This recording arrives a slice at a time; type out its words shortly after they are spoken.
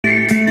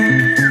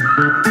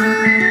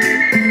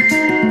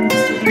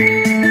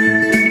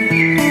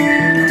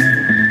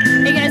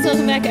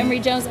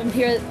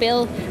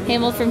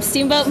Hamil from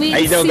Steamboat Meat. How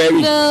you doing,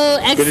 baby?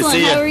 Excellent. Good to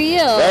see you. How are you?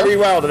 Very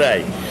well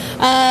today.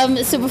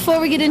 So before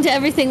we get into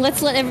everything,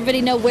 let's let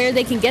everybody know where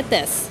they can get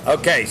this.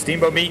 Okay,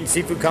 Steamboat Meat and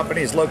Seafood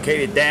Company is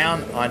located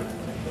down on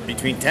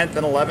between 10th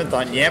and 11th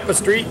on Yampa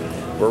Street.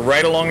 We're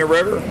right along the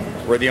river.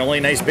 We're the only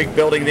nice big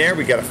building there.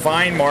 We got a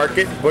fine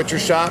market, butcher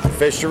shop,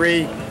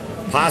 fishery,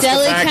 pasta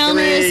Deli factory,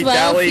 counter as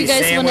well, deli, if you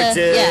guys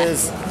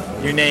sandwiches,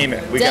 you name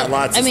it. We got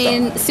lots of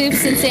stuff.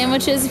 Soups and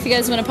sandwiches if you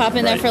guys want to pop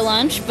in there for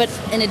lunch. But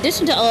in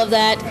addition to all of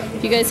that,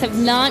 if you guys have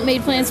not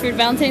made plans for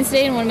Valentine's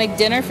Day and want to make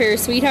dinner for your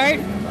sweetheart,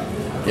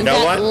 we've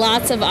got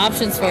lots of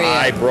options for you.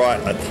 I brought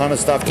a ton of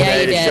stuff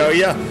today to show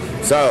you.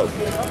 So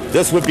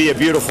this would be a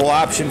beautiful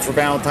option for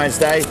Valentine's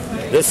Day.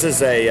 This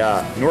is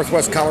a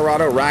Northwest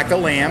Colorado rack of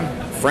lamb,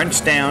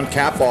 French down,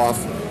 cap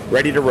off,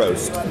 ready to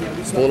roast.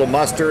 Just a little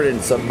mustard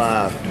and some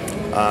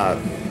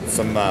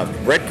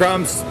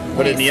breadcrumbs.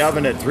 Put it in the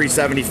oven at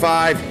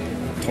 375,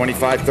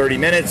 25-30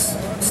 minutes.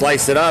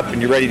 Slice it up,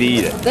 and you're ready to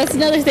eat it. That's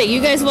another thing.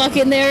 You guys walk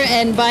in there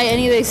and buy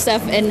any of this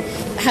stuff and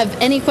have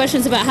any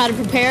questions about how to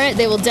prepare it,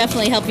 they will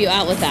definitely help you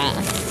out with that.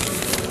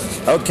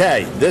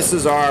 Okay, this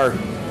is our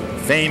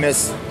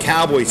famous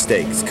cowboy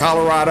steaks,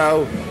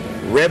 Colorado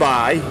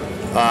ribeye,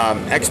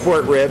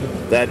 export rib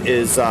that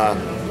is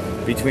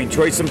between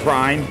choice and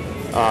prime.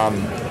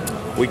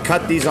 We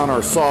cut these on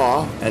our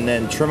saw and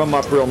then trim them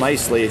up real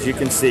nicely. As you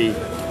can see,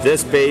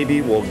 this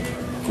baby will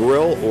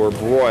grill or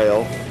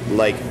broil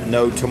like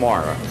no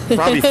tomorrow.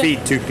 Probably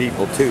feed 2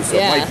 people too, so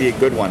it might be a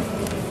good one.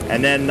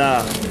 And then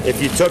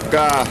if you took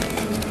I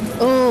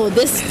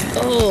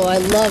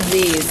love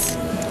these.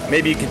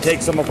 Maybe you can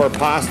take some of our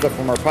pasta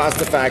from our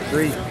pasta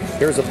factory.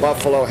 Here's a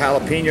buffalo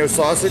jalapeno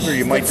sausage, or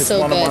you might just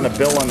want them on a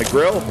bill on the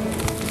grill.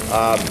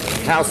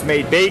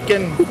 House-made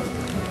bacon.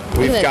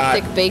 We've got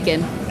thick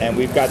bacon. And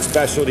we've got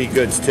specialty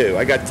goods too.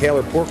 I got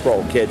Taylor pork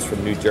roll kids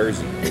from New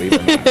Jersey, believe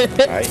it or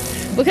not. Right?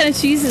 What kind of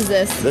cheese is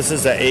this? This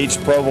is an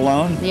aged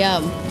provolone.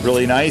 Yum.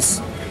 Really nice.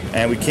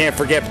 And we can't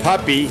forget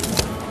puppy.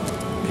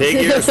 Pig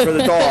ears for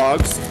the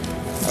dogs.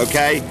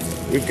 Okay.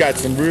 We've got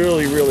some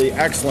really, really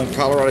excellent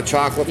Colorado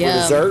chocolate for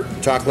dessert.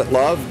 Chocolate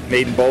Love,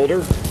 made in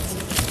Boulder.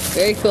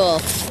 Very cool.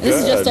 This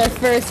is just our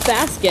first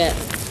basket.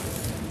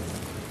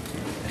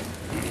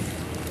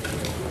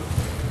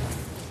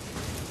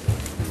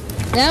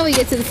 Now we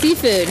get to the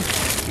seafood.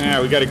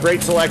 Yeah, we got a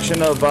great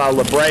selection of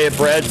La Brea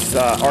breads,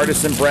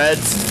 artisan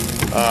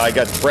breads. I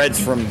got breads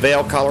from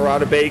Vail,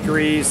 Colorado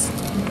bakeries.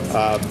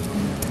 But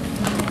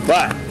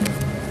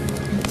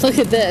look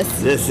at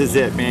this. This is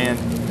it, man.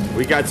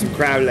 We got some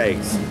crab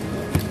legs.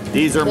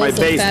 These are my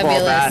baseball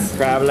bat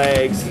crab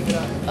legs.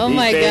 Oh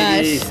my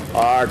gosh. These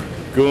are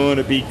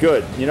gonna be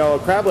good. You know, a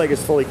crab leg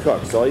is fully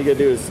cooked, so all you gotta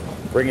do is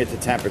bring it to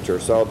temperature.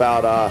 So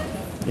about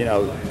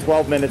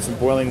 12 minutes in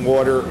boiling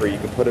water, or you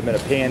can put them in a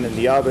pan in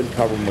the oven,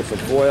 cover them with some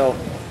foil,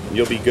 and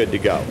you'll be good to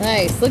go.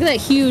 Nice. Look at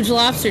that huge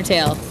lobster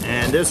tail.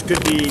 And this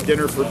could be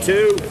dinner for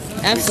 2.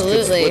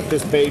 Absolutely. Split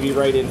this baby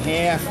right in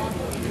half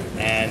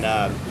and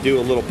do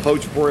a little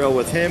poach broil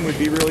with him would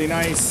be really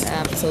nice.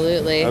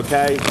 Absolutely.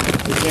 Okay.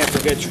 You can't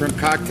forget shrimp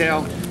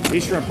cocktail.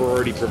 These shrimp are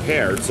already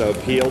prepared, so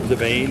peeled,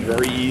 deveined,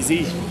 very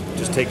easy.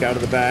 Just take out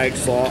of the bag,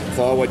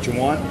 thaw what you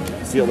want,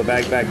 seal the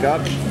bag back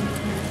up.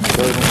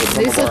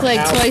 These look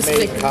like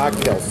twice-baked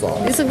cocktail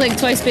sauce. These look like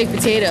twice-baked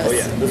potatoes. Oh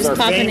yeah, this is our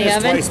famous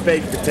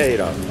twice-baked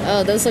potato.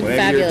 Oh, those look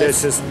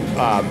fabulous. Your dishes,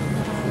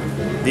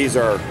 these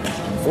are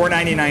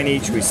 $4.99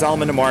 each. We sell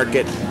them in the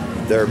market.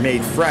 They're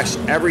made fresh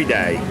every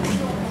day,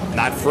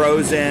 not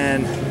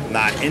frozen,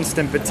 not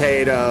instant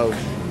potato.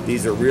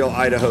 These are real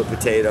Idaho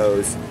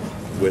potatoes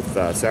with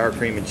sour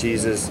cream and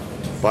cheeses,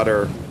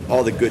 butter,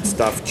 all the good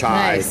stuff,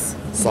 chive,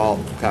 salt,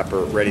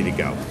 pepper, ready to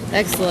go.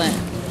 Excellent.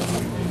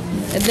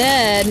 And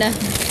then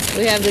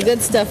we have the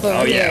good stuff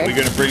over here. Oh yeah, we're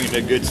gonna bring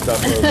the good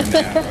stuff over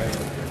now. Right?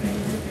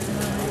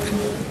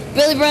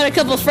 Billy brought a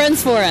couple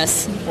friends for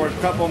us. For a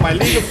couple of my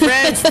little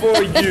friends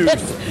for you.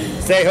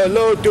 Say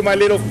hello to my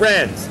little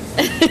friends.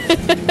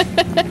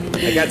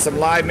 I got some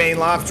live Maine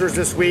lobsters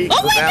this week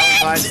for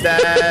Valentine's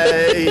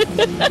Day.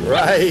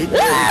 Right,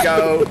 there we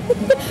go.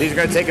 These are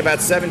gonna take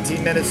about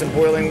 17 minutes in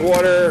boiling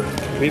water.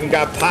 We even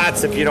got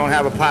pots if you don't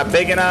have a pot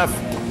big enough.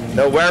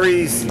 No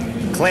worries.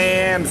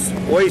 Clams,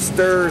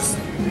 oysters.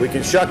 We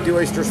can shuck the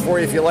oysters for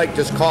you if you like.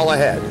 Just call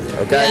ahead,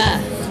 okay? Yeah.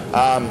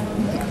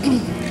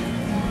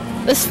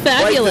 That's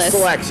fabulous. Quite the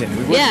selection.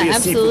 We wouldn't be a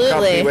seafood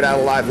company without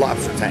a live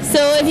lobster tank. So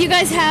if you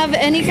guys have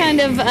any kind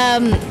of,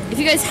 if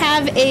you guys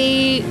have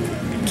a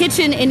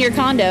kitchen in your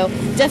condo,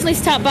 definitely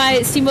stop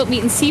by Steamboat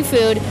Meat and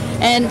Seafood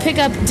and pick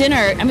up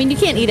dinner. I mean, you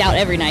can't eat out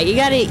every night. You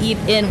got to eat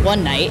in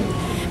one night.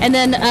 And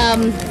then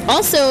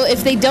also,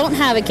 if they don't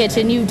have a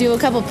kitchen, you do a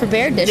couple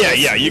prepared dishes.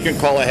 Yeah, you can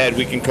call ahead.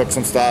 We can cook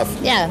some stuff.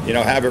 Yeah.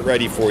 Have it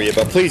ready for you.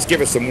 But please give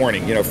us some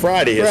warning.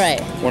 Friday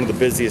is one of the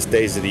busiest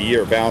days of the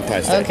year,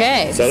 Valentine's Day.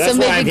 Okay. So that's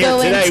why I'm here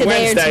today,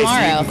 Wednesday, so you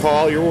can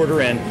call your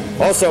order in.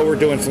 Also, we're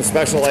doing some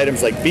special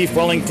items like beef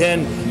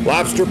Wellington,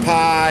 lobster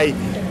pie,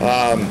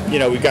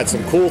 We've got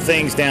some cool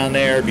things down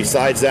there.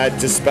 Besides that,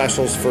 just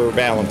specials for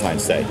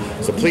Valentine's Day.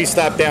 So please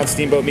stop down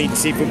Steamboat Meat and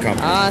Seafood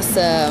Company.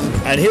 Awesome.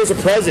 And here's a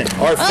present.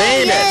 Our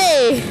famous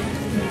yay!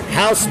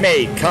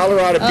 house-made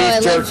Colorado beef I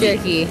jerky. love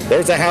jerky.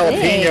 There's a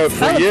jalapeno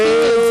for jalapeno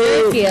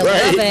you. jerky. I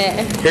love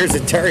it. Here's a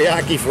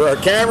teriyaki for our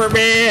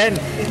cameraman.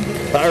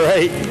 All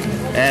right.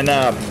 And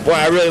boy,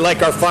 I really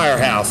like our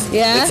firehouse.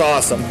 Yeah? It's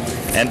awesome.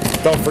 And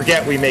don't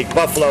forget, we make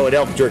buffalo and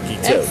elk jerky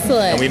too.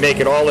 Excellent. And we make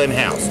it all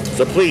in-house.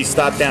 So please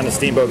stop down to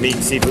Steamboat Meat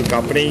and Seafood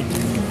Company.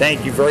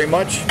 Thank you very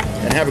much,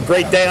 and have a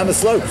great day on the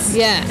slopes.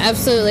 Yeah,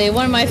 absolutely.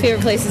 One of my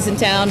favorite places in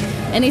town.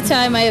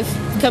 Anytime I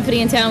have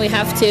company in town, we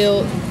have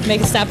to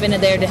make a stop into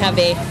there to have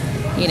a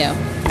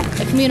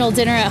communal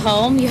dinner at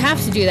home. You have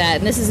to do that,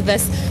 and this is the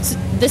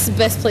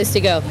best place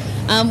to go.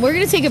 We're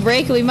going to take a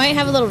break, and we might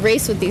have a little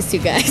race with these two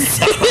guys.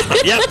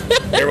 Yep,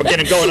 we're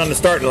getting going on the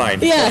starting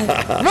line. Yeah,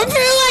 run for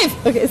your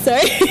life. Okay,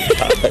 sorry.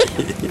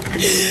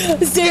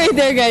 Stay right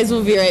there, guys.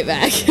 We'll be right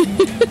back.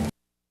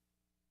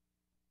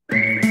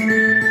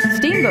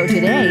 Steamboat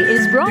Today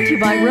is brought to you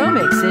by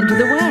Romix Into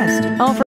the West.